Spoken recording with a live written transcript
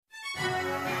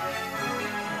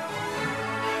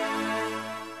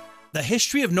The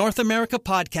History of North America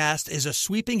podcast is a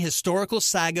sweeping historical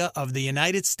saga of the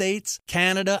United States,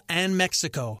 Canada, and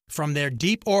Mexico, from their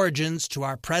deep origins to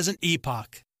our present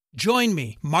epoch. Join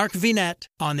me, Mark Vinette,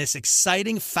 on this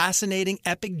exciting, fascinating,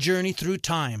 epic journey through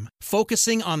time,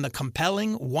 focusing on the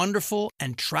compelling, wonderful,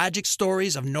 and tragic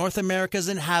stories of North America's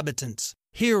inhabitants,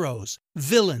 heroes,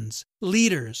 villains,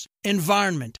 leaders,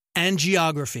 environment, and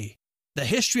geography. The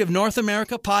History of North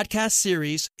America podcast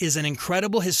series is an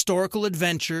incredible historical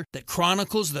adventure that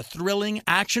chronicles the thrilling,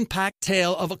 action-packed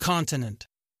tale of a continent.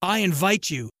 I invite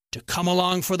you to come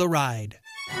along for the ride.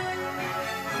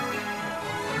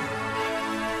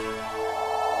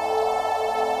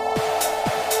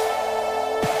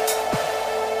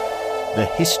 The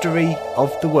History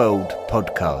of the World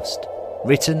podcast,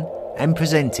 written and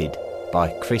presented by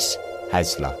Chris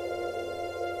Hasler.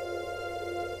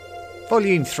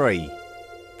 Volume 3,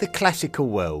 The Classical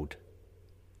World.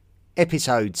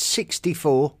 Episode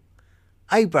 64,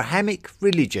 Abrahamic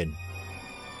Religion.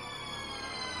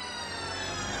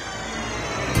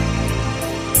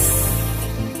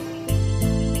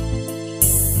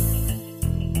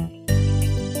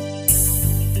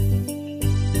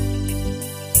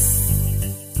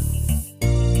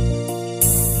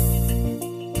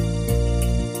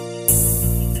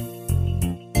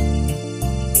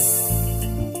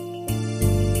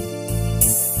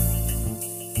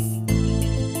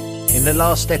 In the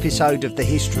last episode of the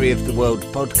History of the World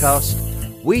podcast,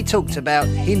 we talked about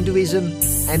Hinduism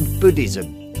and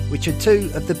Buddhism, which are two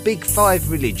of the big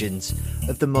 5 religions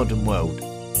of the modern world.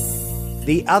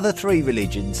 The other 3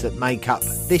 religions that make up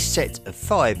this set of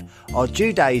 5 are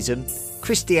Judaism,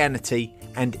 Christianity,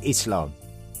 and Islam.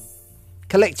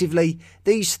 Collectively,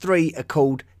 these 3 are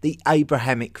called the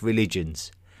Abrahamic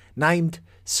religions, named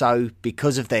so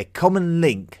because of their common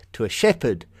link to a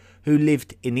shepherd who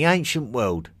lived in the ancient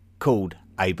world called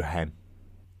Abraham.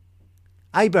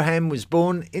 Abraham was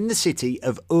born in the city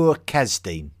of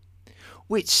Ur-Kasdim,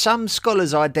 which some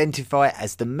scholars identify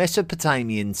as the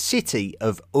Mesopotamian city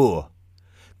of Ur,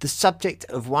 the subject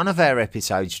of one of our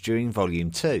episodes during Volume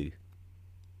 2.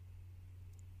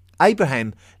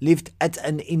 Abraham lived at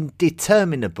an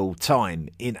indeterminable time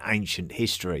in ancient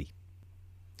history.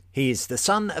 He is the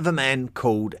son of a man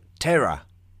called Terah.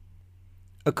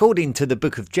 According to the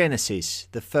book of Genesis,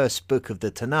 the first book of the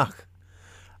Tanakh,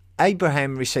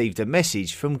 Abraham received a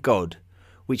message from God,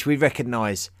 which we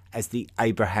recognise as the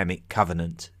Abrahamic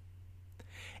covenant.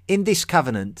 In this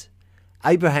covenant,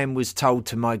 Abraham was told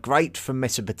to migrate from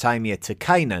Mesopotamia to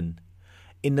Canaan,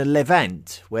 in the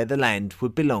Levant, where the land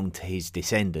would belong to his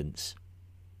descendants.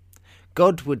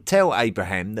 God would tell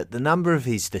Abraham that the number of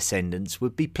his descendants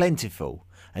would be plentiful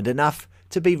and enough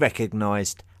to be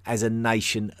recognised as a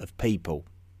nation of people.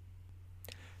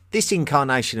 This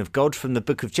incarnation of God from the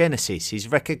book of Genesis is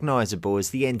recognisable as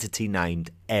the entity named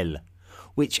El,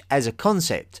 which as a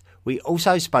concept we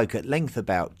also spoke at length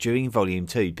about during Volume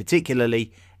 2,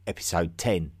 particularly Episode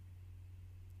 10.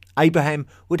 Abraham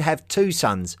would have 2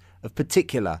 sons of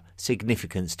particular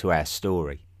significance to our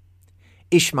story.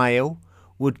 Ishmael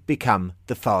would become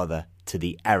the father to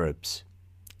the Arabs,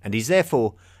 and is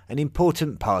therefore an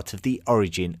important part of the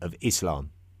origin of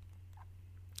Islam.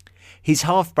 His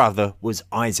half-brother was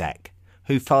Isaac,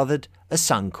 who fathered a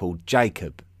son called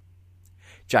Jacob.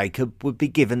 Jacob would be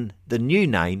given the new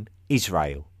name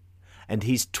Israel, and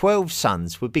his 12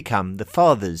 sons would become the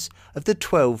fathers of the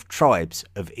 12 tribes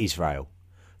of Israel,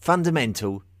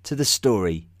 fundamental to the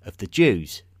story of the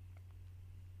Jews.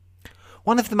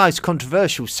 One of the most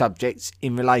controversial subjects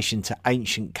in relation to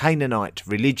ancient Canaanite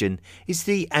religion is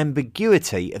the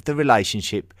ambiguity of the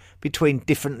relationship between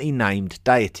differently named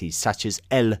deities such as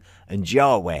El and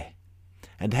Yahweh,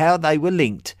 and how they were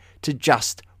linked to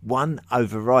just one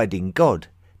overriding God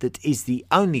that is the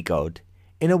only God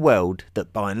in a world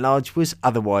that by and large was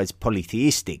otherwise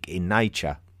polytheistic in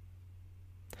nature.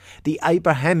 The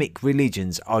Abrahamic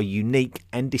religions are unique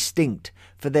and distinct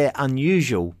for their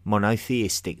unusual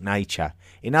monotheistic nature.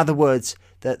 In other words,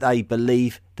 that they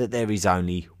believe that there is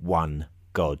only one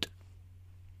God.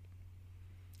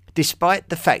 Despite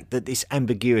the fact that this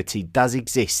ambiguity does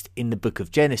exist in the book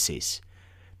of Genesis,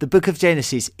 the book of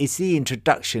Genesis is the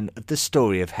introduction of the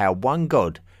story of how one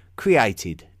God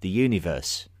created the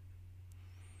universe.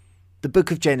 The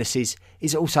book of Genesis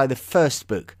is also the first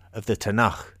book of the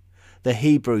Tanakh, the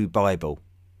Hebrew Bible.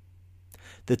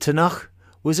 The Tanakh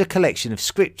was a collection of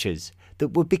scriptures that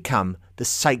would become the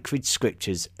sacred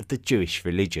scriptures of the Jewish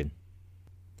religion.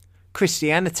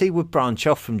 Christianity would branch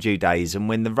off from Judaism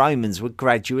when the Romans were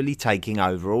gradually taking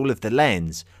over all of the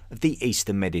lands of the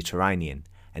Eastern Mediterranean,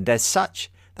 and as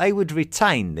such, they would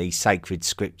retain these sacred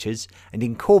scriptures and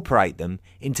incorporate them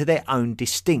into their own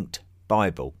distinct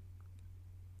Bible.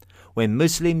 When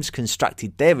Muslims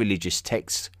constructed their religious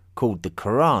text, called the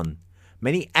Quran,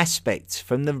 many aspects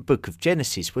from the book of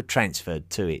Genesis were transferred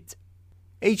to it.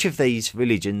 Each of these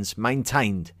religions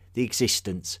maintained the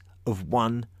existence of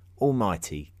one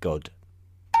Almighty God.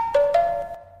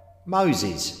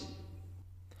 Moses.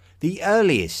 The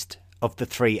earliest of the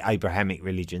three Abrahamic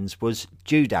religions was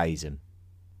Judaism.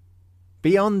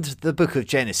 Beyond the book of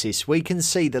Genesis, we can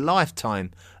see the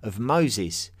lifetime of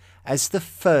Moses as the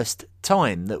first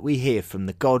time that we hear from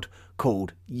the God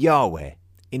called Yahweh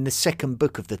in the second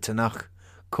book of the Tanakh,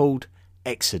 called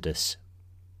Exodus.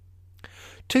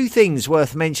 Two things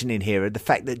worth mentioning here are the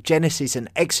fact that Genesis and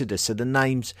Exodus are the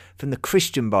names from the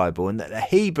Christian Bible, and that the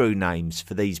Hebrew names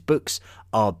for these books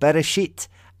are Bereshit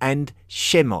and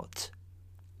Shemot.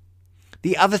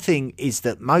 The other thing is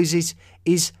that Moses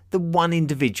is the one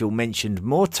individual mentioned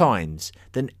more times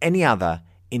than any other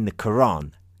in the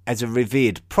Quran as a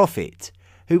revered prophet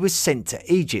who was sent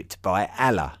to Egypt by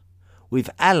Allah, with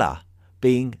Allah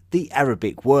being the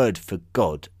Arabic word for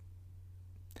God.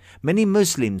 Many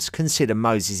Muslims consider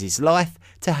Moses' life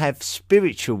to have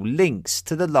spiritual links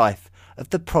to the life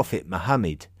of the Prophet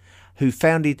Muhammad, who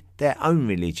founded their own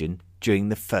religion during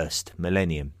the first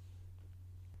millennium.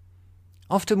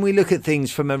 Often we look at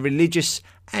things from a religious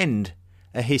and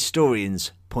a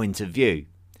historian's point of view,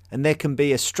 and there can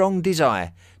be a strong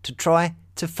desire to try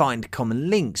to find common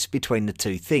links between the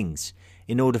two things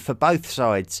in order for both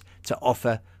sides to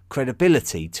offer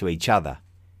credibility to each other,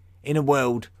 in a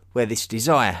world where this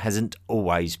desire hasn't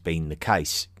always been the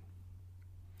case.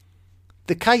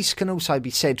 The case can also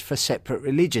be said for separate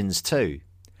religions too,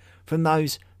 from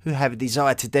those who have a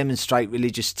desire to demonstrate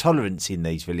religious tolerance in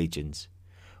these religions,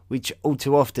 which all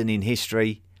too often in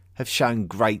history have shown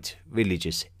great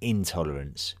religious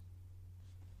intolerance.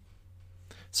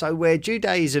 So where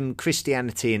Judaism,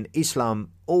 Christianity and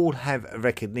Islam all have a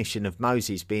recognition of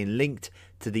Moses being linked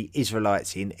to the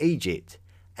Israelites in Egypt,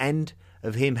 and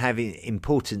of him having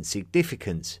important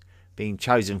significance, being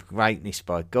chosen for greatness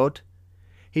by God,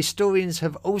 historians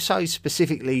have also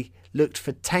specifically looked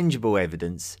for tangible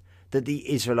evidence that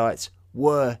the Israelites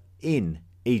were in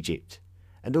Egypt.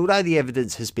 And although the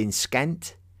evidence has been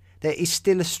scant, there is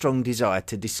still a strong desire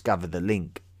to discover the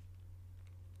link.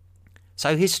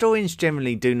 So historians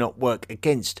generally do not work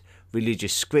against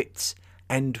religious scripts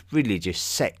and religious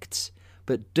sects,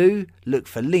 but do look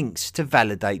for links to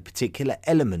validate particular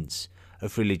elements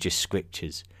of religious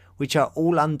scriptures, which are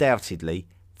all undoubtedly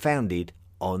founded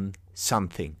on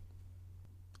something.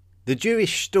 The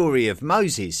Jewish story of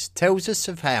Moses tells us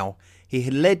of how he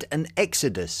had led an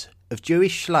exodus of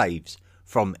Jewish slaves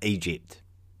from Egypt.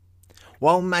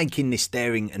 While making this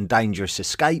daring and dangerous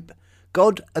escape,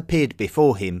 God appeared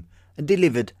before him and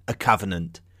delivered a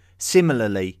covenant,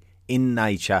 similarly in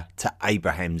nature to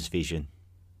Abraham's vision.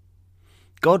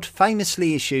 God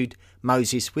famously issued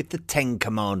Moses with the 10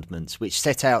 Commandments, which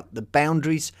set out the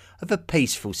boundaries of a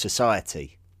peaceful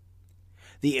society.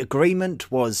 The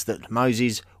agreement was that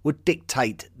Moses would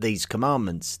dictate these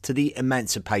commandments to the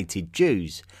emancipated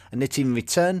Jews, and that in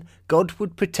return God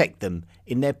would protect them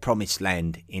in their promised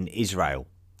land in Israel,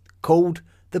 called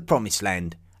the Promised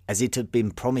Land as it had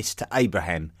been promised to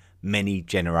Abraham many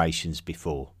generations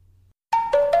before.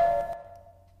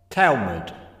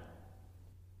 Talmud.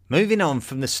 Moving on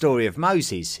from the story of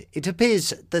Moses, it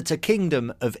appears that a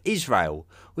kingdom of Israel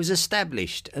was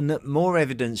established, and that more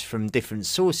evidence from different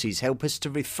sources help us to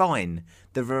refine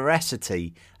the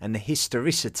veracity and the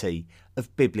historicity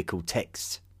of biblical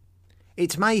texts.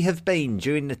 It may have been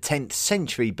during the 10th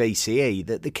century BCE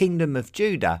that the kingdom of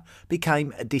Judah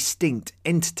became a distinct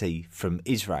entity from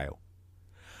Israel.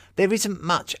 There isn't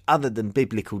much other than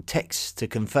biblical texts to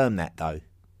confirm that though.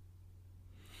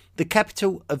 The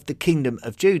capital of the Kingdom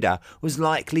of Judah was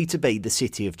likely to be the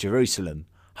city of Jerusalem,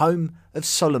 home of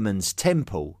Solomon's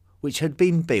temple, which had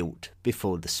been built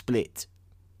before the split.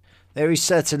 There is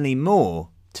certainly more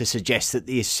to suggest that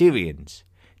the Assyrians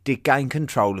did gain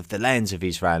control of the lands of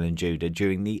Israel and Judah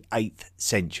during the 8th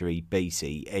century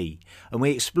BCE, and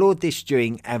we explored this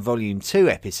during our Volume 2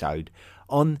 episode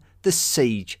on the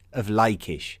Siege of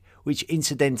Lachish, which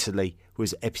incidentally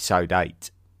was episode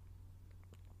 8.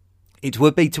 It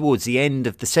would be towards the end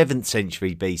of the 7th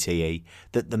century BCE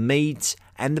that the Medes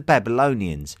and the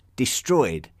Babylonians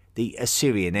destroyed the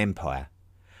Assyrian Empire,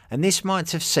 and this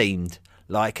might have seemed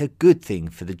like a good thing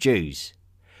for the Jews,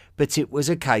 but it was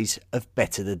a case of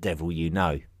better the devil you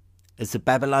know, as the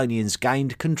Babylonians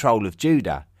gained control of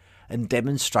Judah and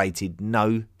demonstrated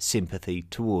no sympathy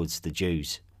towards the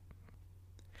Jews.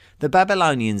 The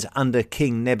Babylonians under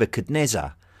King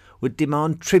Nebuchadnezzar would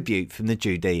demand tribute from the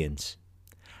Judeans,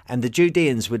 and the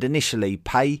Judeans would initially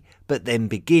pay but then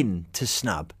begin to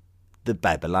snub the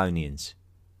Babylonians.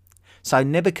 So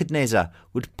Nebuchadnezzar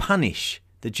would punish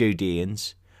the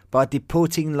Judeans by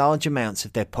deporting large amounts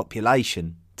of their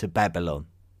population to Babylon.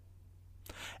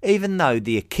 Even though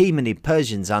the Achaemenid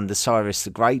Persians under Cyrus the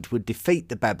Great would defeat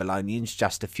the Babylonians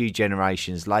just a few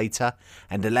generations later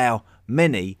and allow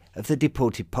many of the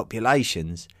deported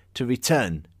populations to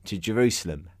return to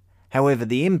Jerusalem. However,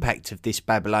 the impact of this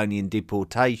Babylonian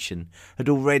deportation had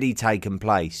already taken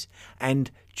place, and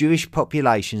Jewish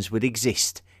populations would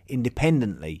exist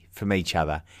independently from each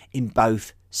other in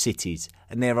both cities,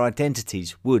 and their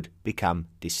identities would become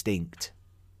distinct.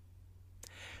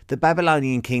 The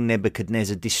Babylonian king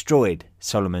Nebuchadnezzar destroyed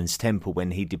Solomon's temple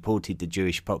when he deported the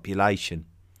Jewish population,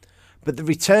 but the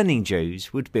returning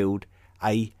Jews would build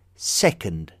a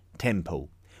second temple,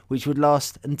 which would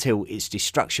last until its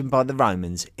destruction by the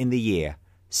Romans in the year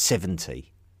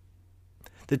 70.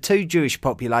 The two Jewish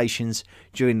populations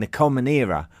during the Common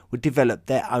Era would develop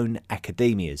their own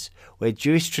academias, where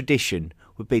Jewish tradition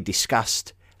would be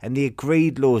discussed and the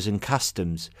agreed laws and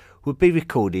customs would be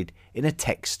recorded in a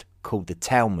text called the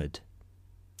Talmud.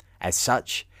 As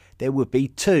such, there would be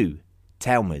two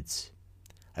Talmuds,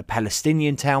 a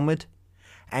Palestinian Talmud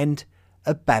and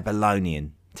a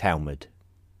Babylonian Talmud.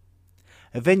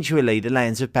 Eventually, the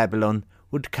lands of Babylon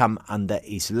would come under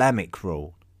Islamic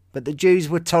rule, but the Jews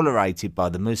were tolerated by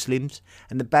the Muslims,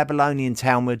 and the Babylonian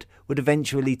Talmud would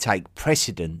eventually take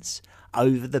precedence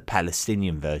over the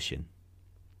Palestinian version.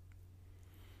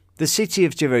 The city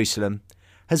of Jerusalem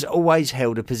has always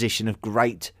held a position of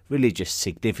great religious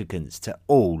significance to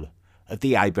all of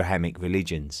the Abrahamic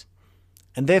religions,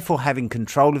 and therefore having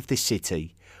control of this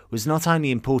city was not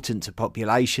only important to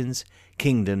populations,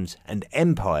 kingdoms and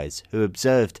empires who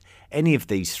observed any of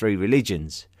these three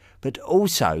religions, but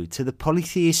also to the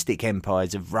polytheistic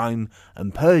empires of Rome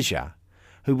and Persia,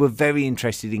 who were very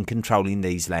interested in controlling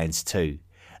these lands too,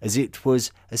 as it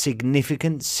was a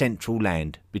significant central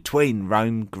land between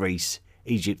Rome, Greece,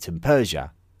 Egypt and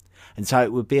Persia, and so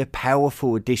it would be a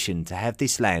powerful addition to have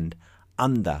this land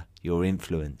under your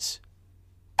influence.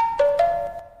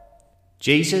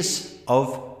 Jesus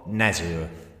of Nazareth.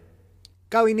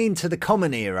 Going into the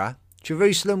Common Era,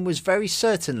 Jerusalem was very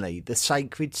certainly the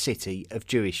sacred city of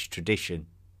Jewish tradition.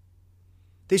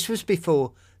 This was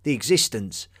before the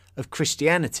existence of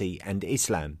Christianity and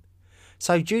Islam,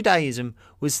 so Judaism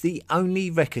was the only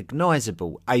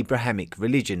recognisable Abrahamic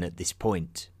religion at this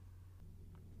point.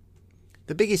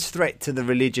 The biggest threat to the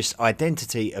religious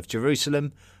identity of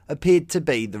Jerusalem appeared to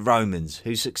be the Romans,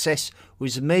 whose success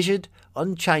was measured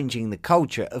on changing the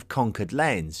culture of conquered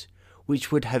lands,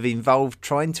 which would have involved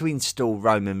trying to install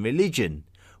Roman religion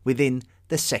within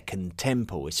the Second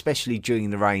Temple, especially during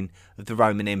the reign of the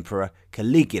Roman Emperor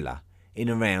Caligula in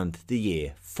around the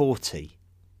year 40.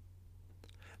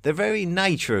 The very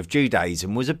nature of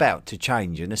Judaism was about to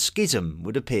change, and a schism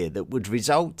would appear that would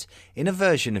result in a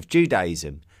version of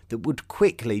Judaism that would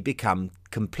quickly become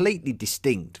completely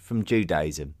distinct from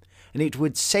Judaism, and it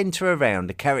would centre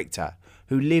around a character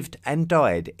who lived and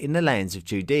died in the lands of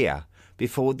Judea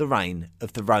before the reign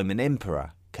of the Roman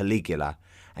Emperor Caligula,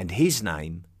 and his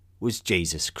name was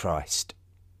Jesus Christ.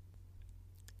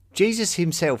 Jesus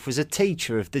himself was a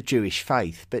teacher of the Jewish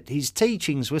faith, but his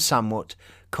teachings were somewhat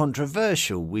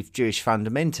controversial with Jewish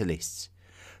fundamentalists,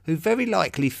 who very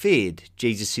likely feared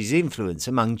Jesus' influence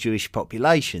among Jewish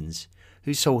populations,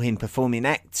 who saw him performing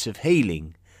acts of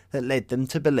healing that led them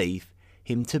to believe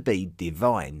him to be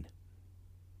divine.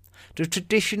 The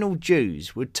traditional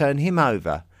Jews would turn him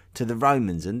over to the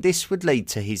Romans, and this would lead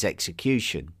to his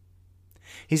execution.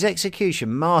 His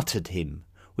execution martyred him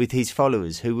with his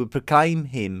followers, who would proclaim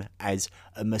him as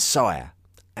a Messiah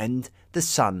and the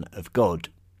Son of God.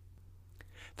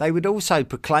 They would also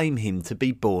proclaim him to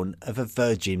be born of a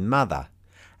virgin mother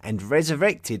and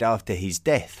resurrected after his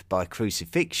death by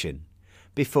crucifixion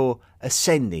before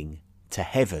ascending to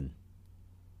heaven.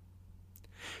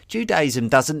 Judaism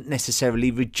doesn't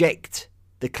necessarily reject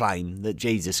the claim that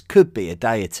Jesus could be a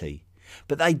deity,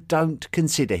 but they don't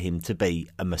consider him to be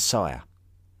a Messiah.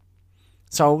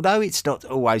 So although it's not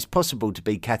always possible to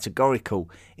be categorical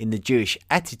in the Jewish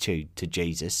attitude to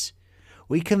Jesus,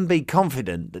 we can be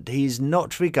confident that he is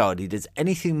not regarded as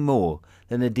anything more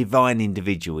than a divine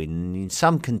individual, and in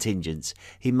some contingents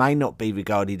he may not be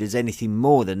regarded as anything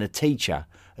more than a teacher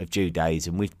of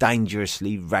Judaism with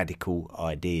dangerously radical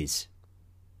ideas.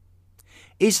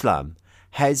 Islam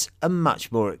has a much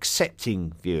more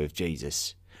accepting view of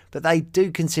Jesus, but they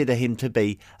do consider him to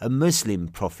be a Muslim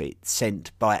prophet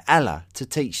sent by Allah to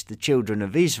teach the children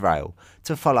of Israel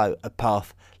to follow a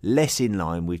path less in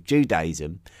line with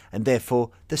Judaism and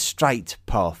therefore the straight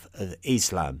path of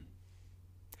Islam.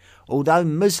 Although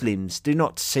Muslims do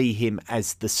not see him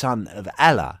as the son of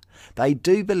Allah, they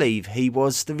do believe he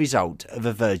was the result of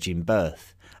a virgin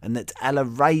birth and that Allah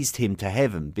raised him to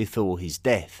heaven before his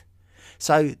death.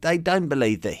 So they don't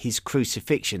believe that his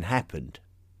crucifixion happened.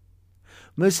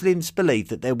 Muslims believe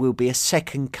that there will be a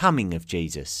second coming of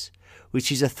Jesus,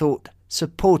 which is a thought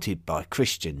supported by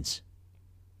Christians.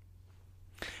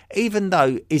 Even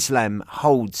though Islam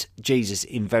holds Jesus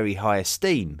in very high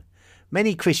esteem,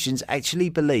 many Christians actually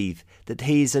believe that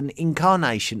he is an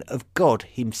incarnation of God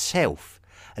himself.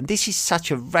 And this is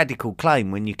such a radical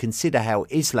claim when you consider how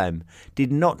Islam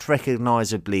did not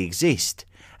recognisably exist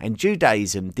and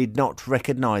Judaism did not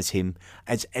recognise him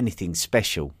as anything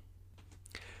special.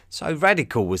 So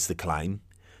radical was the claim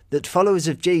that followers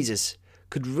of Jesus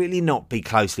could really not be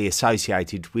closely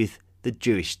associated with the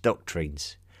Jewish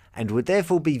doctrines and would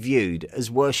therefore be viewed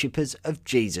as worshippers of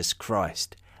Jesus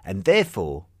Christ and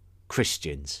therefore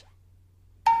Christians.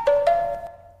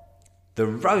 The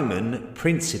Roman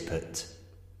Principate.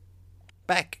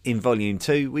 Back in Volume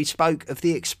 2 we spoke of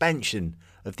the expansion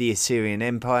of the Assyrian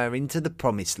Empire into the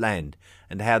Promised Land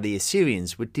and how the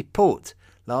Assyrians would deport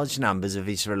large numbers of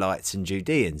Israelites and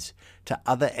Judeans to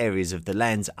other areas of the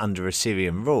lands under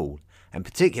Assyrian rule, and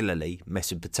particularly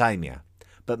Mesopotamia,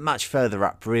 but much further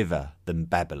upriver than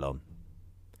Babylon.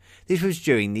 This was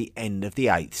during the end of the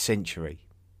 8th century.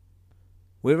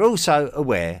 We're also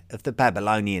aware of the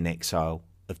Babylonian exile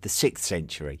of the 6th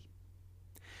century.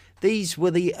 These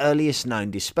were the earliest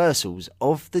known dispersals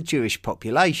of the Jewish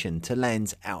population to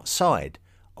lands outside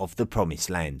of the Promised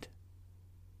Land.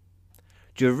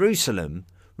 Jerusalem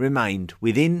remained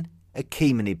within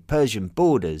Achaemenid Persian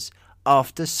borders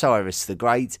after Cyrus the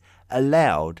Great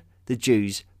allowed the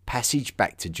Jews passage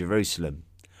back to Jerusalem,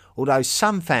 although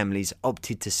some families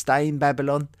opted to stay in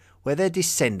Babylon, where their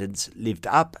descendants lived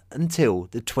up until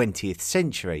the 20th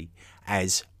century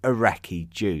as Iraqi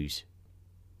Jews.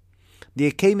 The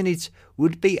Achaemenids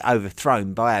would be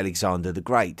overthrown by Alexander the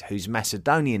Great, whose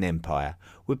Macedonian Empire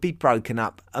would be broken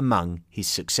up among his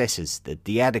successors, the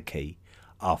Diadochi,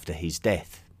 after his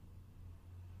death.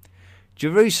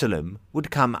 Jerusalem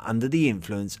would come under the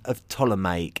influence of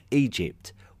Ptolemaic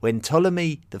Egypt, when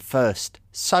Ptolemy I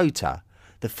Sota,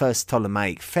 the first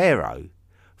Ptolemaic pharaoh,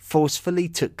 forcefully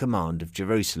took command of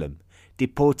Jerusalem,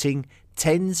 deporting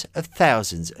tens of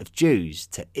thousands of Jews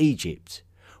to Egypt,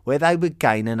 where they would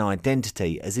gain an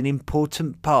identity as an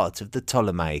important part of the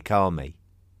Ptolemaic army.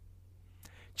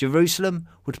 Jerusalem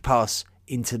would pass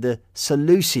into the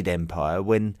Seleucid Empire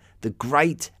when the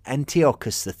great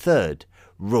Antiochus III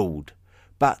ruled,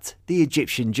 but the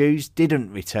Egyptian Jews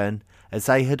didn't return as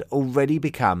they had already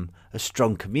become a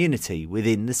strong community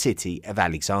within the city of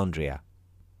Alexandria.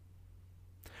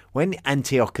 When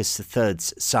Antiochus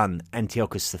III's son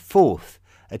Antiochus IV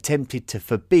attempted to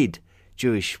forbid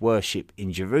Jewish worship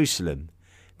in Jerusalem,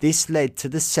 this led to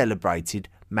the celebrated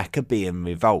Maccabean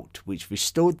revolt, which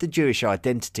restored the Jewish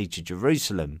identity to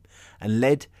Jerusalem and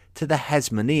led to the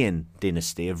Hasmonean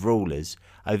dynasty of rulers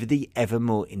over the ever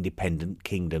more independent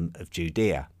kingdom of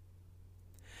Judea.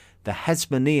 The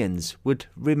Hasmoneans would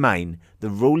remain the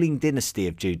ruling dynasty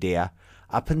of Judea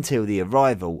up until the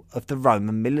arrival of the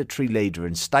Roman military leader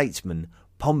and statesman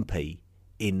Pompey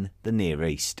in the Near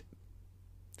East.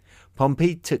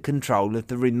 Pompey took control of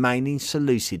the remaining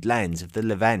Seleucid lands of the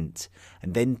Levant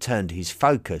and then turned his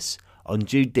focus on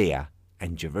Judea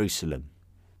and Jerusalem.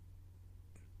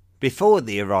 Before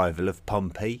the arrival of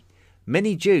Pompey,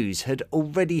 many Jews had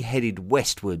already headed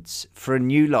westwards for a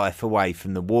new life away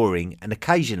from the warring and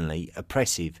occasionally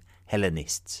oppressive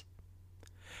Hellenists.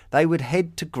 They would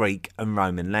head to Greek and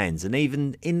Roman lands, and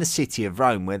even in the city of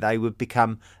Rome, where they would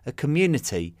become a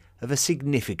community of a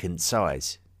significant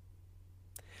size.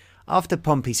 After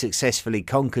Pompey successfully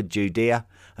conquered Judea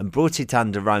and brought it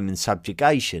under Roman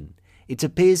subjugation, it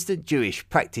appears that Jewish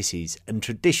practices and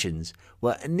traditions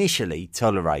were initially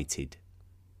tolerated.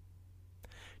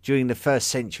 During the first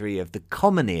century of the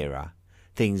Common Era,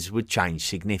 things would change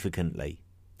significantly,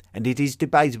 and it is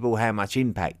debatable how much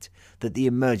impact that the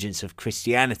emergence of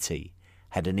Christianity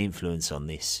had an influence on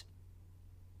this.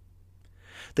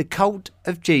 The cult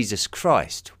of Jesus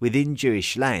Christ within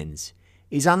Jewish lands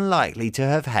is unlikely to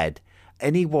have had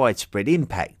any widespread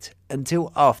impact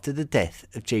until after the death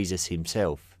of Jesus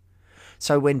himself.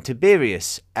 So when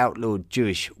Tiberius outlawed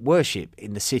Jewish worship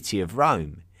in the city of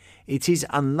Rome, it is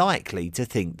unlikely to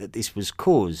think that this was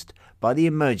caused by the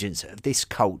emergence of this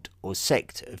cult or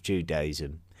sect of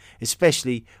Judaism,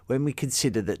 especially when we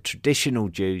consider that traditional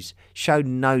Jews showed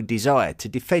no desire to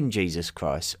defend Jesus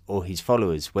Christ or his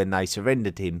followers when they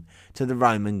surrendered him to the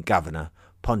Roman governor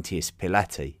Pontius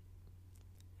Pilate.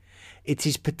 It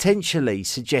is potentially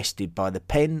suggested by the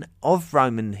pen of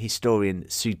Roman historian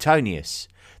Suetonius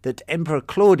that Emperor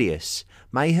Claudius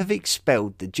may have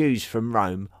expelled the Jews from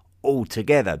Rome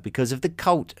altogether because of the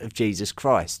cult of Jesus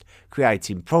Christ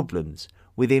creating problems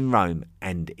within Rome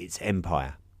and its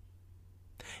empire.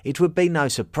 It would be no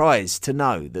surprise to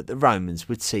know that the Romans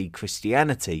would see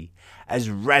Christianity as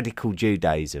radical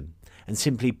Judaism and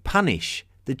simply punish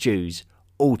the Jews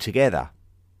altogether.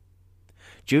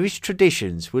 Jewish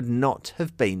traditions would not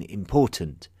have been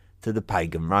important to the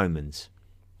pagan Romans.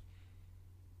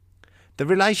 The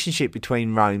relationship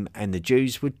between Rome and the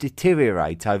Jews would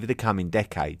deteriorate over the coming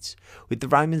decades, with the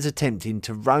Romans attempting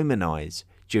to Romanize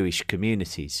Jewish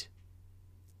communities.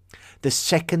 The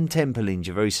Second Temple in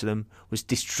Jerusalem was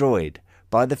destroyed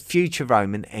by the future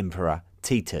Roman Emperor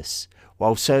Titus,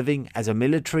 while serving as a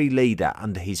military leader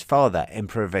under his father,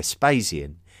 Emperor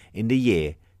Vespasian, in the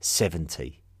year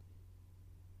 70.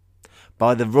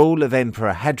 By the rule of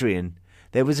Emperor Hadrian,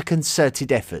 there was a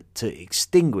concerted effort to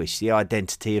extinguish the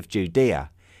identity of Judea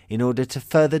in order to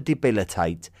further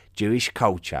debilitate Jewish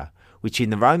culture, which in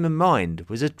the Roman mind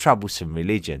was a troublesome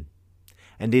religion,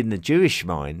 and in the Jewish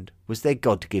mind was their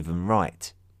God-given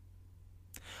right.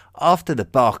 After the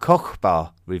Bar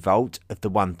Kokhba revolt of the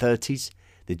 130s,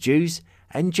 the Jews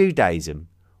and Judaism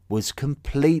was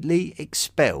completely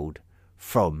expelled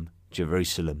from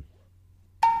Jerusalem.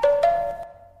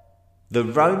 The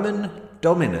Roman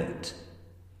dominant.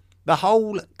 The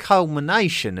whole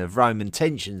culmination of Roman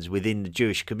tensions within the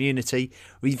Jewish community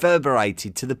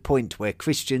reverberated to the point where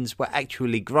Christians were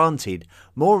actually granted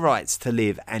more rights to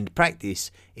live and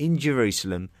practice in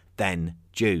Jerusalem than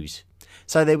Jews.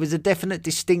 So there was a definite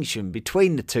distinction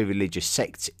between the two religious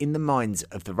sects in the minds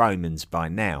of the Romans by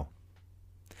now.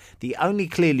 The only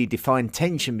clearly defined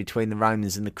tension between the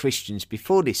Romans and the Christians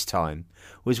before this time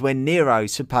was when Nero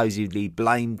supposedly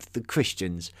blamed the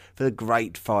Christians for the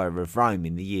Great Fire of Rome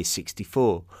in the year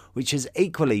 64, which has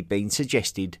equally been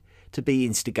suggested to be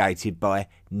instigated by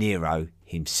Nero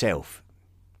himself.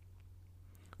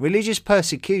 Religious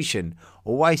persecution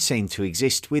always seemed to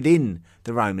exist within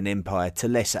the Roman Empire to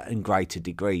lesser and greater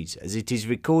degrees, as it is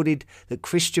recorded that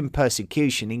Christian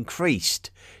persecution increased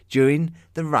during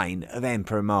the reign of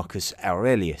Emperor Marcus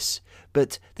Aurelius,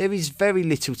 but there is very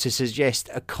little to suggest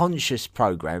a conscious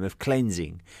program of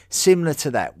cleansing similar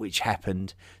to that which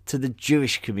happened to the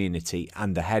Jewish community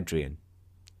under Hadrian.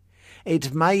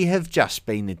 It may have just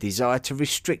been a desire to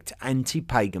restrict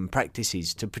anti-pagan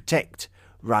practices to protect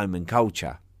Roman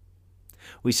culture.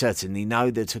 We certainly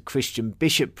know that a Christian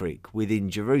bishopric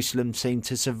within Jerusalem seemed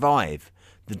to survive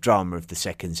the drama of the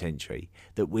 2nd century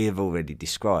that we have already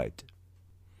described.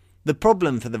 The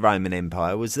problem for the Roman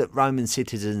Empire was that Roman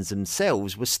citizens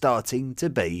themselves were starting to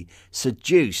be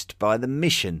seduced by the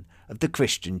mission of the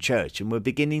Christian Church and were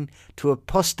beginning to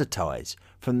apostatize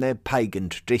from their pagan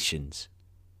traditions.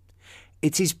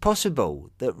 It is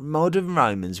possible that modern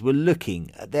Romans were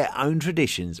looking at their own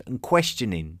traditions and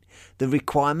questioning the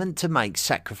requirement to make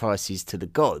sacrifices to the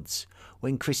gods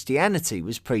when Christianity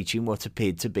was preaching what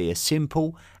appeared to be a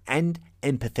simple and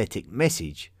empathetic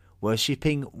message,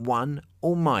 worshipping one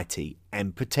almighty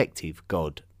and protective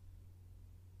God.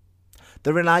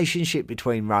 The relationship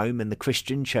between Rome and the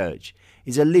Christian Church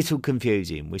is a little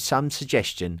confusing, with some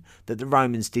suggestion that the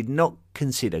Romans did not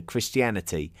consider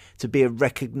Christianity to be a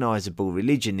recognisable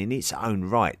religion in its own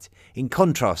right, in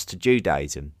contrast to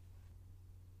Judaism.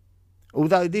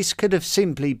 Although this could have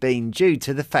simply been due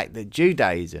to the fact that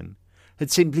Judaism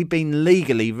had simply been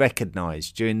legally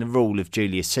recognised during the rule of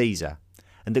Julius Caesar,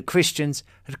 and that Christians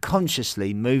had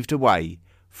consciously moved away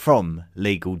from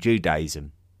legal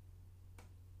Judaism.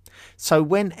 So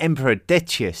when Emperor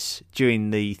Decius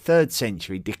during the 3rd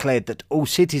century declared that all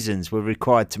citizens were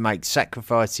required to make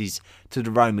sacrifices to the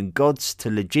Roman gods to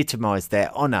legitimise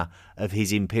their honour of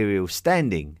his imperial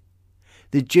standing,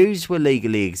 the Jews were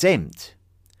legally exempt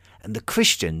and the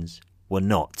Christians were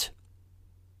not.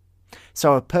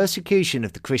 So a persecution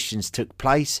of the Christians took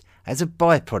place as a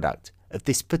byproduct of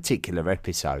this particular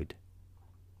episode.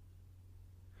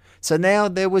 So now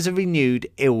there was a renewed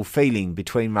ill feeling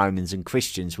between Romans and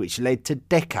Christians, which led to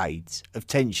decades of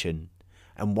tension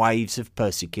and waves of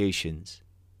persecutions.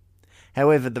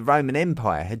 However, the Roman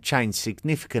Empire had changed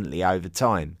significantly over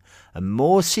time, and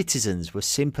more citizens were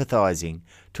sympathising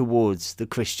towards the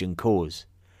Christian cause.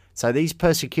 So these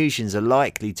persecutions are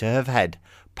likely to have had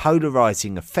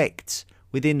polarising effects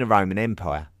within the Roman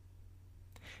Empire.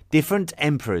 Different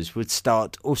emperors would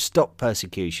start or stop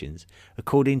persecutions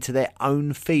according to their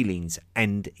own feelings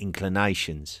and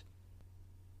inclinations.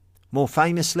 More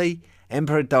famously,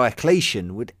 Emperor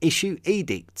Diocletian would issue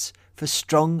edicts for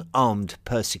strong armed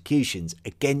persecutions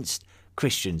against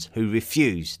Christians who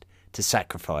refused to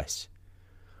sacrifice,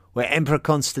 where Emperor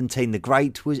Constantine the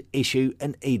Great would issue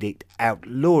an edict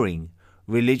outlawing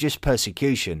religious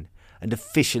persecution and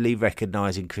officially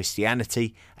recognising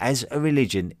Christianity as a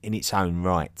religion in its own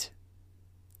right.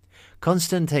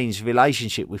 Constantine's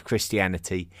relationship with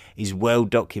Christianity is well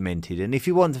documented, and if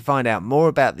you want to find out more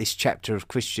about this chapter of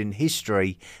Christian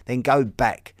history, then go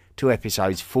back to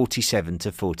episodes 47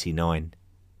 to 49.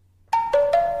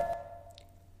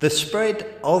 The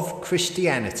spread of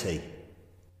Christianity.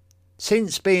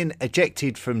 Since being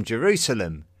ejected from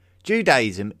Jerusalem,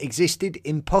 Judaism existed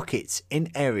in pockets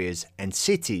in areas and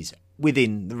cities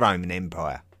within the Roman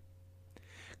Empire.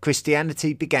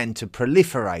 Christianity began to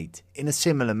proliferate in a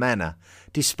similar manner,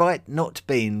 despite not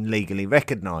being legally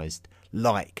recognised,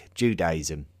 like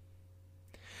Judaism.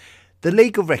 The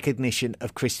legal recognition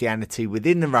of Christianity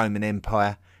within the Roman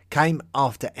Empire came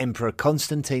after Emperor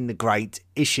Constantine the Great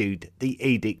issued the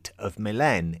Edict of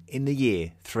Milan in the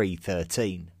year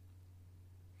 313.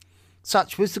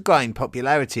 Such was the growing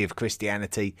popularity of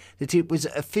Christianity that it was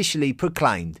officially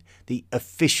proclaimed the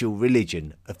official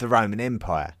religion of the Roman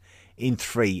Empire in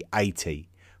 380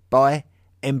 by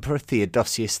Emperor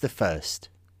Theodosius I.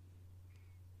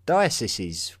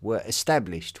 Dioceses were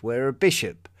established where a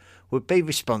bishop would be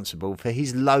responsible for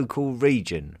his local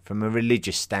region from a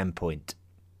religious standpoint.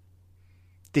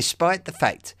 Despite the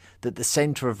fact that the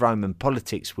centre of Roman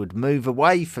politics would move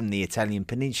away from the Italian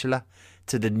peninsula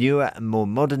to the newer and more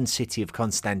modern city of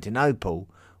Constantinople,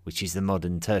 which is the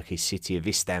modern Turkish city of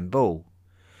Istanbul,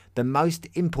 the most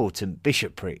important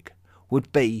bishopric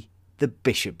would be the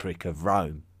Bishopric of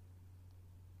Rome.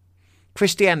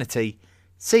 Christianity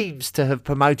seems to have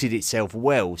promoted itself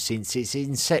well since its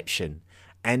inception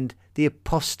and the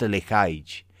Apostolic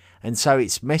Age, and so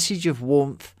its message of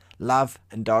warmth, love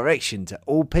and direction to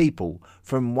all people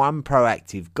from one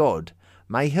proactive God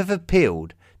may have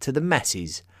appealed to the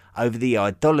masses over the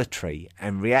idolatry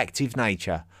and reactive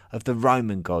nature of the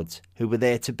Roman gods who were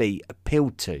there to be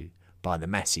appealed to by the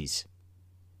masses.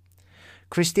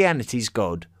 Christianity's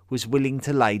God was willing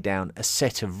to lay down a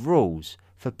set of rules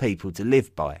for people to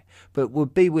live by, but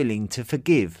would be willing to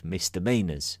forgive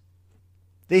misdemeanours.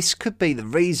 This could be the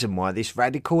reason why this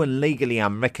radical and legally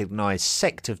unrecognised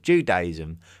sect of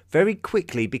Judaism very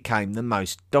quickly became the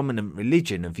most dominant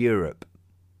religion of Europe.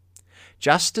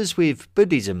 Just as with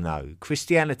Buddhism though,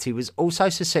 Christianity was also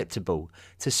susceptible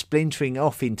to splintering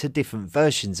off into different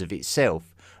versions of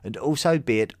itself and also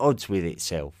be at odds with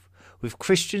itself, with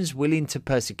Christians willing to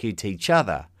persecute each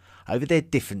other over their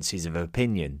differences of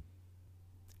opinion.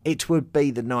 It would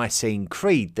be the Nicene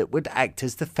Creed that would act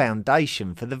as the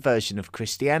foundation for the version of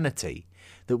Christianity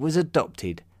that was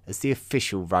adopted as the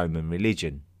official Roman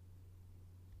religion.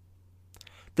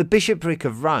 The Bishopric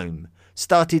of Rome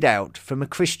started out from a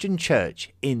Christian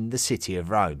church in the city of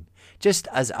Rome, just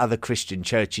as other Christian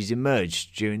churches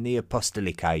emerged during the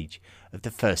Apostolic Age of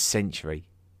the 1st century.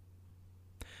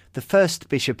 The first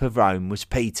Bishop of Rome was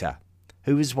Peter,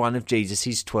 who was one of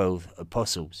Jesus' 12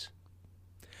 apostles.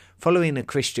 Following a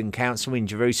Christian council in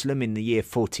Jerusalem in the year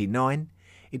 49,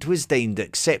 it was deemed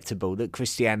acceptable that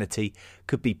Christianity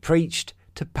could be preached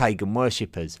to pagan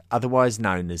worshippers, otherwise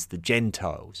known as the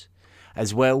Gentiles,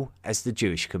 as well as the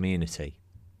Jewish community.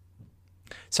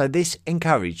 So this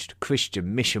encouraged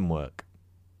Christian mission work.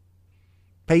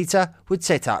 Peter would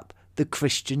set up the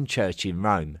Christian Church in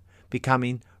Rome,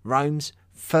 becoming Rome's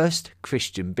first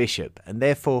Christian bishop, and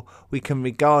therefore we can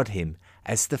regard him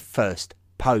as the first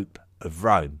Pope of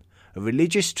Rome, a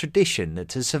religious tradition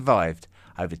that has survived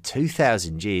over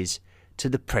 2,000 years to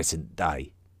the present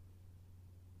day.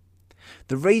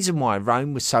 The reason why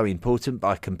Rome was so important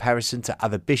by comparison to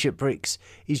other bishoprics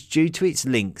is due to its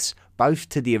links both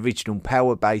to the original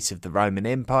power base of the Roman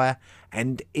Empire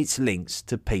and its links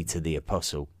to Peter the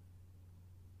Apostle.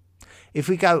 If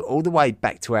we go all the way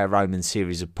back to our Roman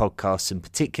series of podcasts, and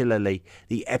particularly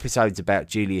the episodes about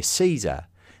Julius Caesar,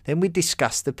 then we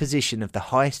discuss the position of the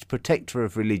highest protector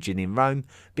of religion in Rome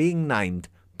being named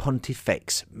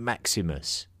Pontifex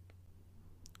Maximus.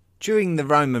 During the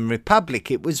Roman Republic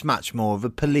it was much more of a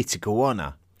political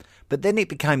honour, but then it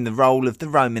became the role of the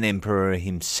Roman Emperor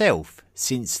himself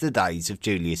since the days of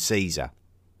Julius Caesar.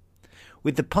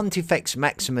 With the Pontifex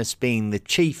Maximus being the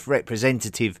chief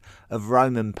representative of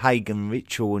Roman pagan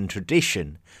ritual and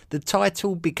tradition, the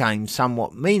title became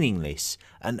somewhat meaningless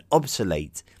and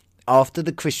obsolete after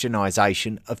the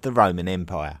Christianisation of the Roman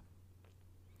Empire.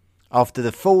 After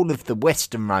the fall of the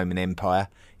Western Roman Empire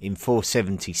in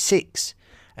 476,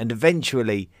 and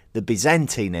eventually the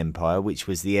Byzantine Empire, which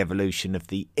was the evolution of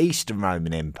the Eastern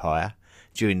Roman Empire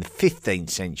during the 15th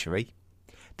century,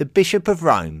 the Bishop of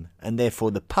Rome, and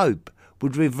therefore the Pope,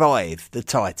 would revive the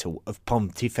title of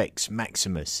Pontifex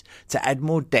Maximus to add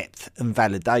more depth and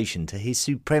validation to his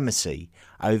supremacy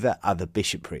over other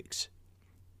bishoprics.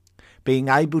 Being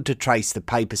able to trace the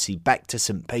papacy back to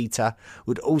St. Peter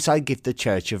would also give the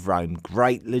Church of Rome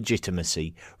great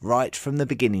legitimacy right from the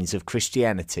beginnings of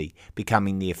Christianity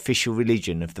becoming the official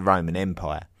religion of the Roman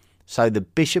Empire. So the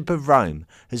Bishop of Rome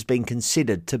has been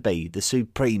considered to be the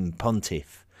supreme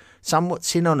pontiff, somewhat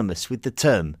synonymous with the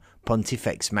term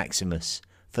Pontifex Maximus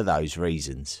for those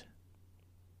reasons.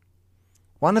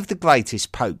 One of the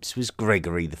greatest popes was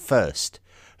Gregory I,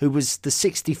 who was the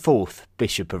 64th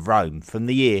Bishop of Rome from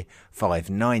the year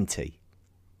 590.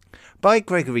 By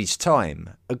Gregory's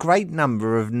time, a great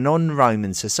number of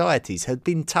non-Roman societies had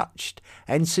been touched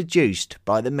and seduced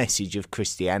by the message of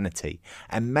Christianity,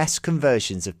 and mass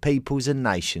conversions of peoples and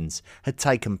nations had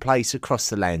taken place across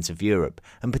the lands of Europe,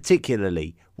 and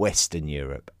particularly Western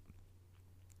Europe.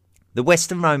 The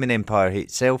Western Roman Empire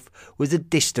itself was a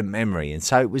distant memory, and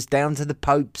so it was down to the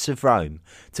popes of Rome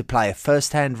to play a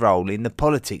first-hand role in the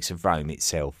politics of Rome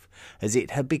itself, as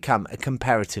it had become a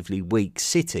comparatively weak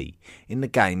city in the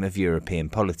game of European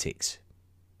politics.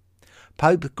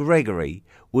 Pope Gregory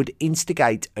would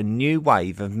instigate a new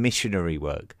wave of missionary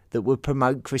work that would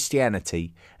promote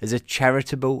Christianity as a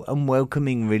charitable and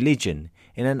welcoming religion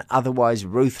in an otherwise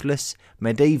ruthless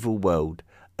medieval world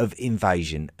of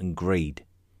invasion and greed.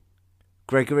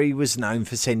 Gregory was known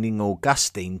for sending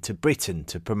Augustine to Britain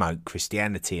to promote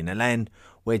Christianity in a land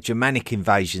where Germanic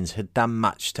invasions had done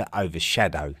much to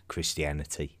overshadow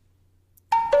Christianity.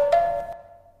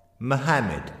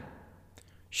 Muhammad.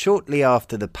 Shortly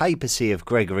after the papacy of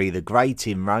Gregory the Great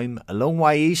in Rome, a long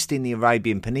way east in the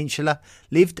Arabian Peninsula,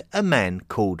 lived a man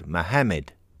called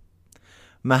Muhammad.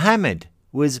 Muhammad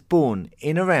was born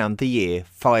in around the year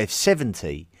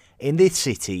 570 in the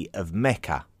city of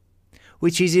Mecca,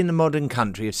 which is in the modern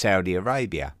country of Saudi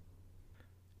Arabia.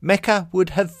 Mecca would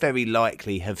have very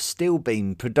likely have still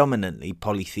been predominantly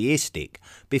polytheistic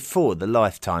before the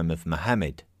lifetime of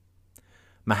Muhammad.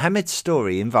 Muhammad's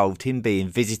story involved him being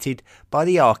visited by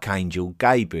the archangel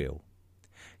Gabriel.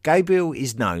 Gabriel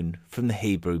is known from the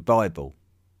Hebrew Bible.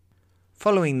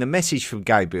 Following the message from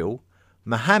Gabriel,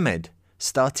 Muhammad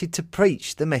started to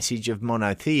preach the message of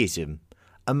monotheism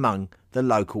among the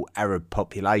local Arab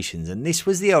populations, and this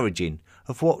was the origin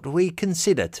of what we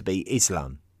consider to be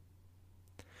Islam.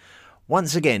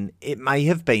 Once again, it may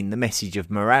have been the message of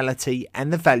morality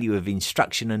and the value of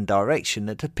instruction and direction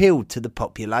that appealed to the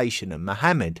population, and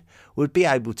Muhammad would be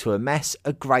able to amass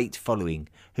a great following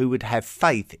who would have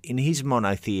faith in his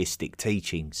monotheistic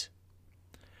teachings.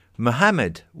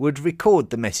 Muhammad would record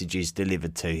the messages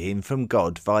delivered to him from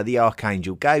God via the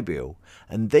Archangel Gabriel,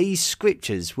 and these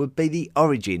scriptures would be the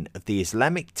origin of the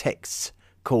Islamic texts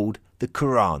called the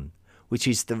Quran, which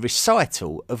is the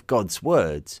recital of God's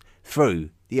words through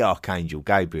the Archangel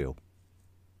Gabriel.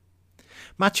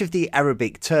 Much of the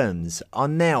Arabic terms are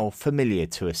now familiar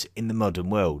to us in the modern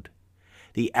world.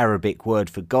 The Arabic word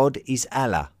for God is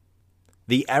Allah.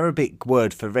 The Arabic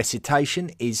word for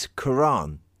recitation is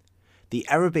Quran. The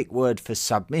Arabic word for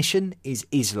submission is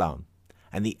Islam.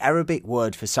 And the Arabic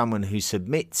word for someone who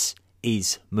submits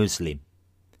is Muslim.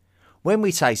 When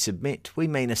we say submit, we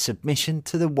mean a submission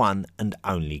to the one and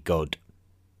only God.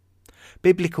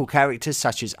 Biblical characters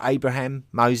such as Abraham,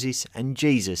 Moses and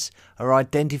Jesus are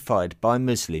identified by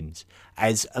Muslims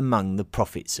as among the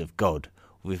prophets of God,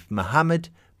 with Muhammad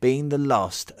being the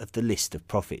last of the list of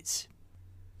prophets.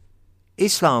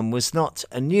 Islam was not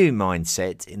a new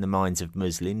mindset in the minds of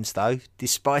Muslims, though,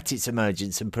 despite its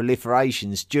emergence and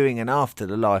proliferations during and after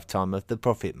the lifetime of the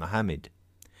Prophet Muhammad.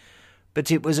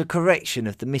 But it was a correction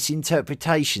of the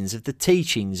misinterpretations of the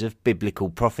teachings of biblical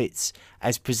prophets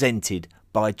as presented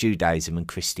by Judaism and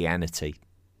Christianity.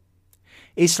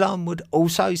 Islam would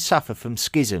also suffer from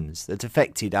schisms that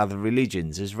affected other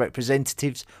religions, as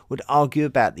representatives would argue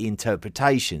about the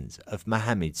interpretations of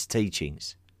Muhammad's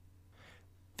teachings.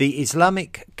 The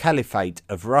Islamic Caliphate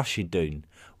of Rashidun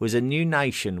was a new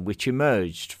nation which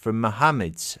emerged from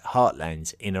Muhammad's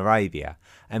heartlands in Arabia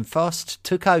and fast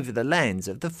took over the lands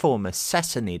of the former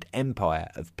Sassanid Empire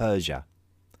of Persia.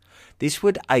 This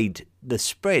would aid the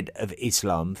spread of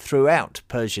Islam throughout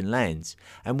Persian lands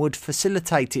and would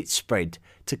facilitate its spread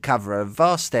to cover a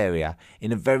vast area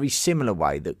in a very similar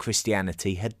way that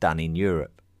Christianity had done in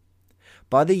Europe.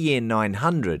 By the year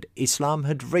 900, Islam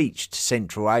had reached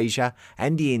Central Asia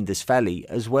and the Indus Valley,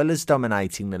 as well as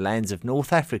dominating the lands of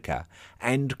North Africa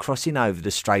and crossing over the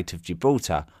Strait of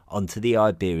Gibraltar onto the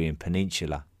Iberian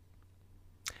Peninsula.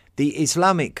 The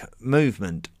Islamic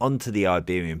movement onto the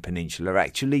Iberian Peninsula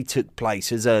actually took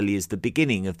place as early as the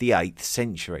beginning of the 8th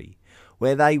century,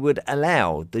 where they would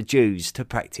allow the Jews to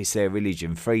practice their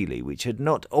religion freely, which had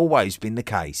not always been the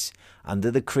case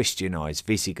under the Christianised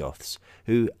Visigoths,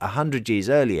 who 100 years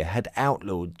earlier had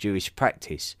outlawed Jewish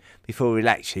practice before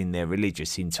relaxing their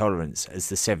religious intolerance as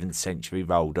the 7th century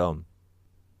rolled on.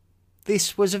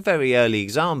 This was a very early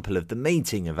example of the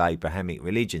meeting of Abrahamic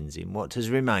religions in what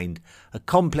has remained a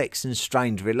complex and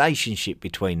strained relationship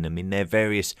between them in their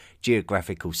various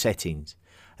geographical settings,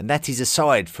 and that is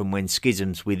aside from when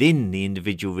schisms within the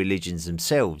individual religions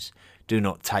themselves do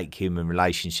not take human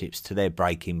relationships to their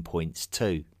breaking points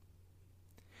too.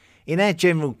 In our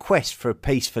general quest for a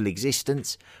peaceful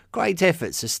existence, great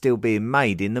efforts are still being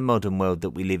made in the modern world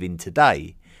that we live in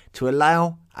today to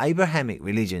allow Abrahamic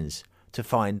religions to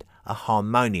find a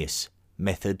harmonious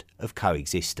method of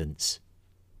coexistence.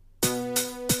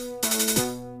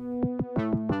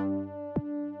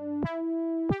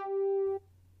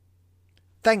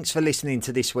 Thanks for listening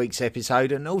to this week's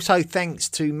episode, and also thanks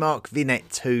to Mark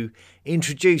Vinett, who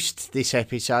introduced this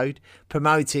episode,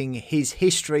 promoting his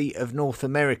History of North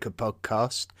America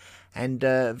podcast, and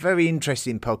a very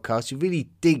interesting podcast. He really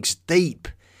digs deep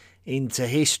into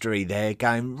history there,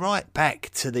 going right back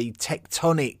to the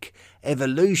tectonic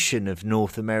evolution of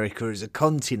North America as a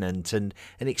continent, and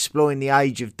exploring the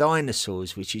age of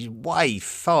dinosaurs, which is way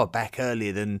far back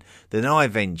earlier than I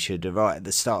ventured right at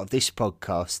the start of this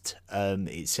podcast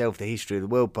itself, the History of the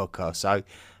World podcast. So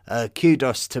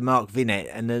kudos to Mark Vinett,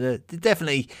 and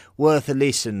definitely worth a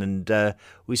listen. And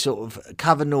we sort of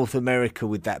cover North America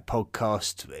with that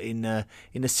podcast in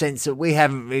a sense that we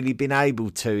haven't really been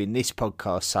able to in this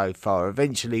podcast so far.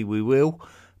 Eventually we will.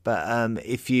 But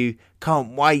if you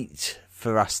can't wait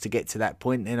for us to get to that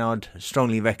point, then I'd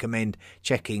strongly recommend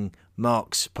checking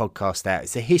Mark's podcast out.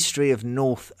 It's the History of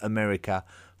North America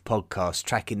podcast,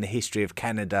 tracking the history of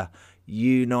Canada,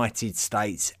 United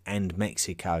States and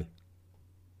Mexico.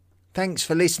 Thanks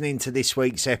for listening to this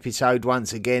week's episode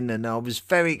once again, and I was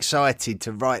very excited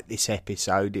to write this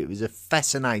episode. It was a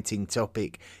fascinating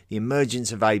topic, the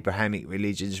emergence of Abrahamic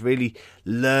religions, really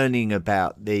learning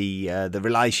about the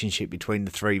relationship between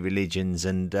the three religions,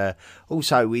 and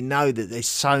also we know that there's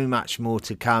so much more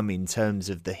to come in terms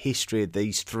of the history of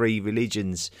these three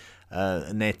religions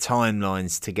and their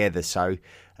timelines together. So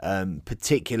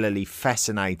particularly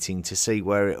fascinating to see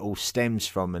where it all stems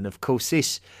from, and of course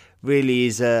this really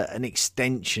is an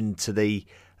extension to the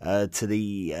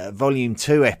Volume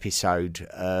 2 episode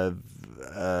of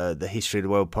the History of the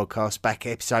World podcast, back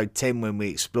episode 10, when we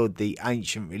explored the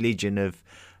ancient religion of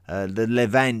the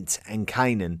Levant and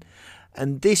Canaan.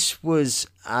 And this was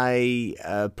a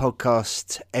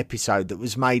podcast episode that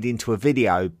was made into a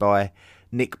video by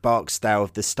Nick Barksdale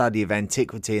of the Study of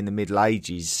Antiquity in the Middle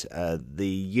Ages,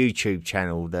 the YouTube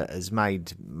channel that has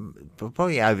made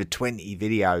probably over 20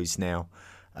 videos now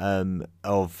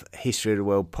of History of the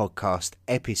World podcast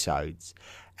episodes.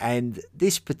 And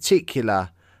this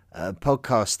particular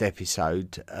podcast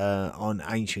episode on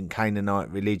ancient Canaanite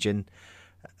religion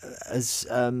has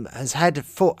had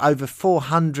over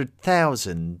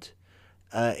 400,000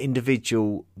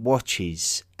 individual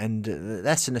watches, and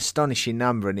that's an astonishing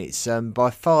number, and it's by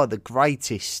far the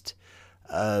greatest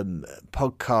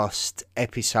podcast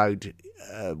episode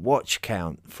watch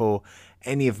count for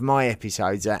any of my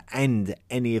episodes and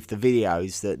any of the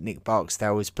videos that Nick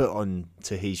Barksdale has put on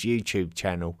to his YouTube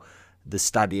channel, The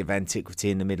Study of Antiquity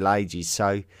in the Middle Ages.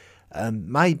 So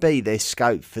maybe there's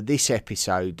scope for this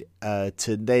episode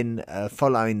to then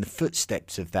follow in the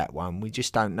footsteps of that one. We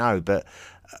just don't know. But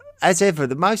as ever,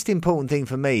 the most important thing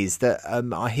for me is that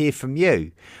I hear from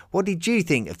you. What did you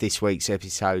think of this week's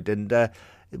episode? And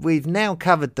we've now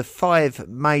covered the 5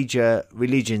 major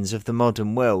religions of the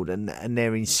modern world and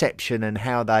their inception, and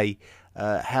how they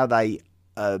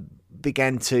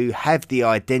began to have the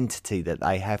identity that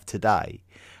they have today.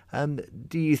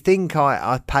 Do you think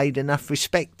I paid enough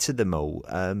respect to them all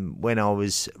when I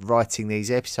was writing these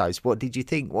episodes? What did you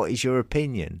think? What is your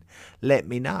opinion? Let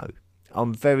me know.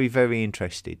 I'm very, very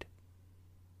interested.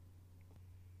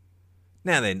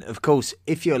 Now then, of course,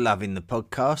 if you're loving the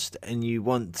podcast and you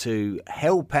want to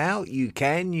help out, you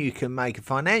can make a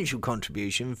financial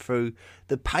contribution through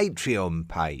the Patreon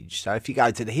page. So if you go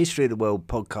to the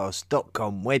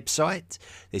historyoftheworldpodcast.com website,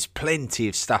 there's plenty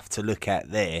of stuff to look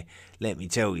at there. Let me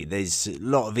tell you, there's a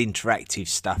lot of interactive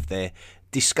stuff there.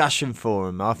 discussion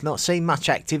forum. I've not seen much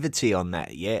activity on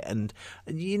that yet. And,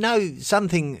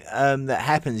 something that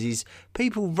happens is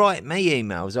people write me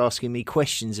emails asking me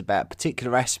questions about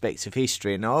particular aspects of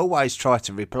history, and I always try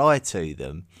to reply to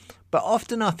them. But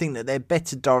often I think that they're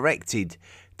better directed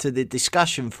to the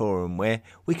discussion forum where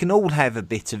we can all have a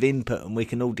bit of input and we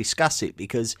can all discuss it,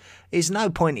 because there's no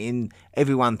point in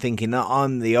everyone thinking that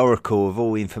I'm the oracle of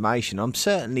all information. I'm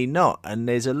certainly not, and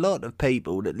there's a lot of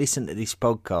people that listen to this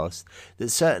podcast that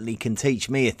certainly can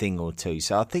teach me a thing or two.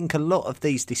 So I think a lot of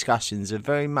these discussions are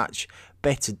very much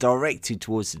better directed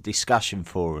towards the discussion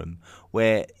forum,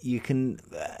 where you can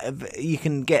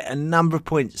get a number of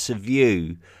points of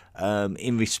view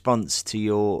in response to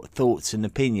your thoughts and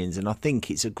opinions, and I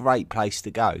think it's a great place to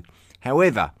go.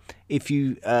 However, if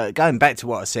you going back to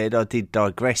what I said, I did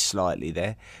digress slightly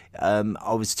there.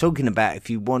 I was talking about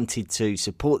if you wanted to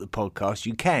support the podcast,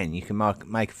 you can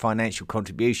make a financial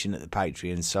contribution at the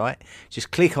Patreon site.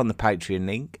 Just click on the Patreon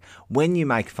link. When you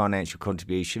make a financial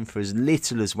contribution for as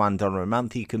little as $1 a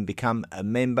month, you can become a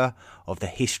member of the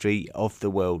History of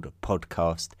the World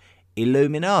podcast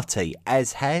Illuminati,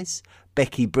 as has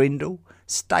Becky Brindle,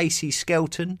 Stacey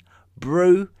Skelton,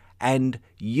 Brew, and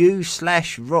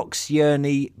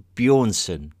you/Roxyerny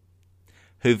Bjornsson,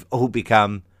 who've all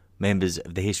become members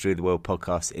of the History of the World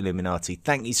podcast Illuminati.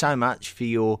 Thank you so much for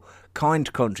your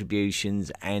kind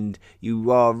contributions, and you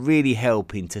are really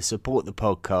helping to support the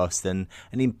podcast and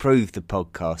improve the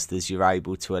podcast, as you're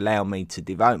able to allow me to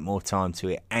devote more time to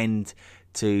it and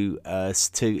to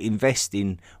invest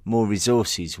in more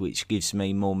resources, which gives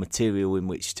me more material in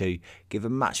which to give a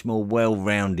much more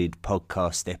well-rounded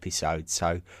podcast episode.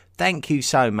 So thank you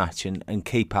so much, and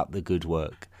keep up the good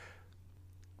work.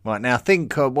 Right, now I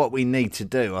think what we need to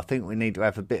do, I think we need to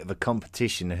have a bit of a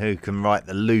competition who can write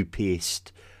the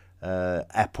loopiest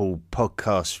Apple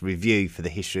podcast review for the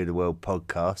History of the World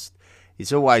podcast.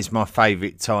 It's always my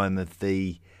favourite time of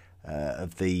the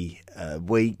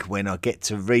week when I get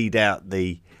to read out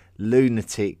the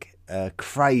lunatic,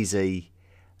 crazy,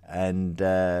 and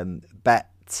bat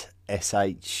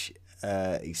sh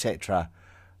etc.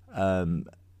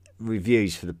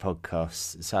 Reviews for the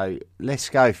podcast. So let's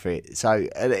go for it. So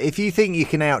if you think you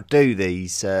can outdo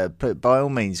these, by all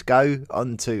means go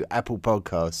onto Apple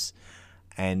Podcasts,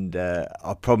 and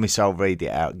I promise I'll read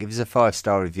it out. Give us a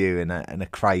 5-star review and a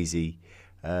crazy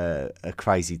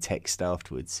text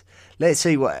afterwards. Let's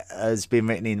see what has been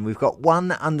written in. We've got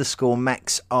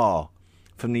 _Max R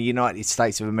from the United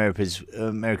States of America's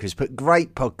put,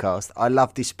 great podcast. I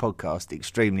love this podcast,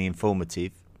 extremely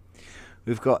informative.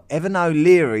 We've got Evan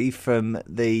O'Leary from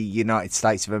the United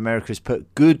States of America's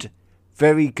put, good,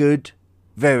 very good,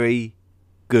 very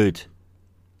good.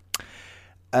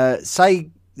 Sag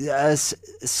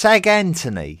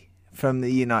Anthony from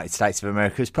the United States of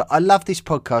America has put, I love this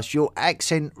podcast. Your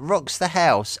accent rocks the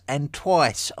house, and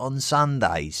twice on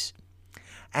Sundays.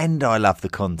 And I love the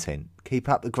content. Keep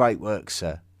up the great work,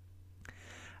 sir.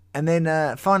 And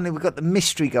then finally we've got the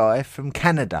mystery guy from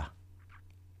Canada,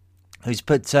 who's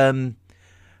put,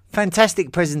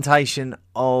 fantastic presentation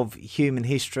of human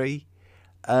history.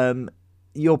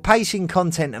 Your pacing,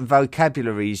 content and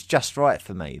vocabulary is just right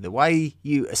for me. The way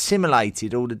you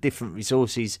assimilated all the different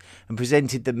resources and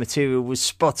presented the material was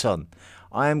spot on.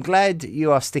 I am glad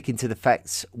you are sticking to the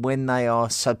facts when they are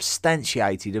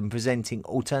substantiated and presenting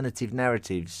alternative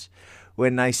narratives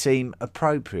when they seem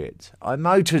appropriate. I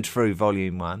motored through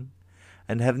Volume 1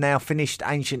 and have now finished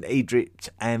Ancient Egypt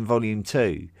and Volume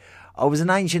 2. I was an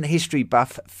ancient history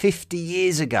buff 50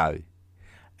 years ago,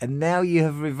 and now you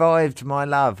have revived my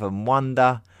love and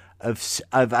wonder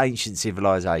of ancient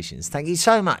civilizations. Thank you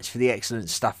so much for the excellent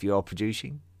stuff you are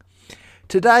producing.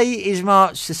 Today is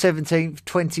March the 17th,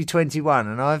 2021,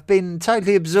 and I've been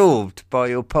totally absorbed by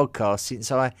your podcast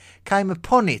since I came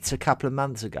upon it a couple of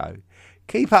months ago.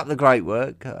 Keep up the great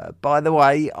work. By the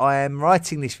way, I am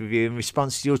writing this review in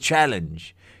response to your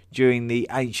challenge during the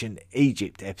Ancient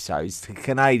Egypt episodes to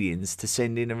Canadians to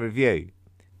send in a review.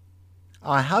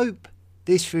 I hope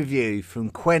this review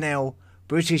from Quesnel,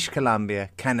 British Columbia,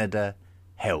 Canada,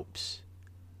 helps.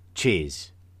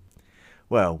 Cheers.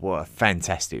 Well, what a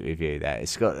fantastic review that.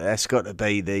 That's got to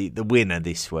be the winner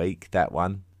this week, that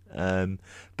one.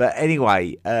 But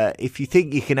anyway, if you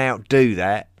think you can outdo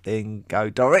that, then go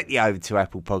directly over to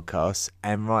Apple Podcasts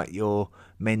and write your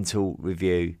mental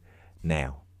review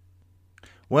now.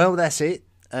 Well, that's it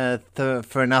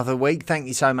for another week. Thank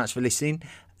you so much for listening.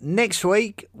 Next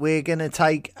week, we're going to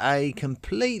take a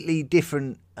completely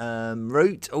different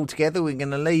route altogether. We're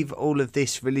going to leave all of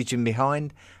this religion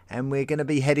behind, and we're going to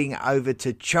be heading over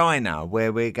to China,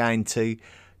 where we're going to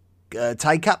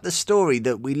take up the story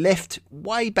that we left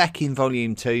way back in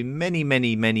Volume 2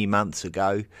 many months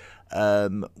ago,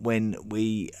 when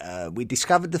we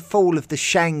discovered the fall of the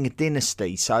Shang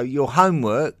dynasty. So your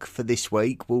homework for this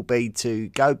week will be to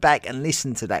go back and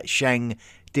listen to that Shang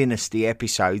dynasty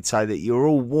episode so that you're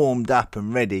all warmed up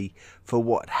and ready for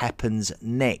what happens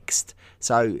next.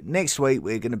 So next week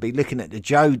we're going to be looking at the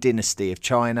Zhou dynasty of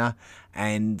China,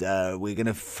 and we're going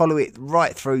to follow it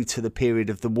right through to the period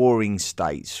of the Warring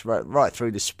States, right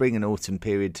through the spring and autumn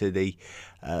period to the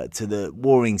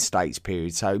Warring States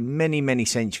period. So many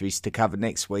centuries to cover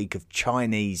next week of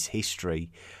Chinese history.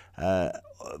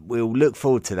 We'll look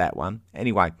forward to that one.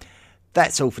 Anyway,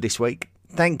 that's all for this week.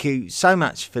 Thank you so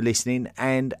much for listening,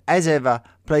 and as ever,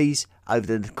 please,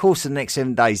 over the course of the next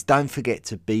 7 days, don't forget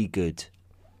to be good.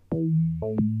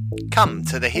 Come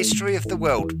to the History of the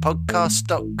World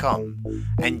podcast.com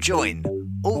and join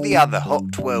all the other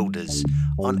hot worlders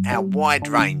on our wide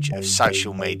range of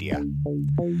social media.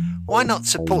 Why not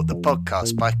support the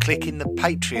podcast by clicking the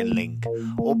Patreon link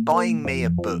or buying me a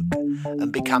book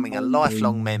and becoming a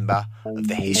lifelong member of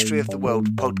the History of the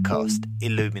World podcast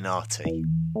Illuminati?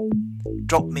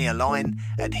 Drop me a line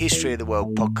at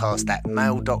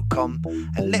historyoftheworldpodcast@mail.com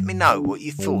and let me know what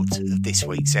you thought of this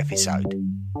week's episode.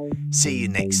 See you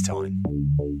next time.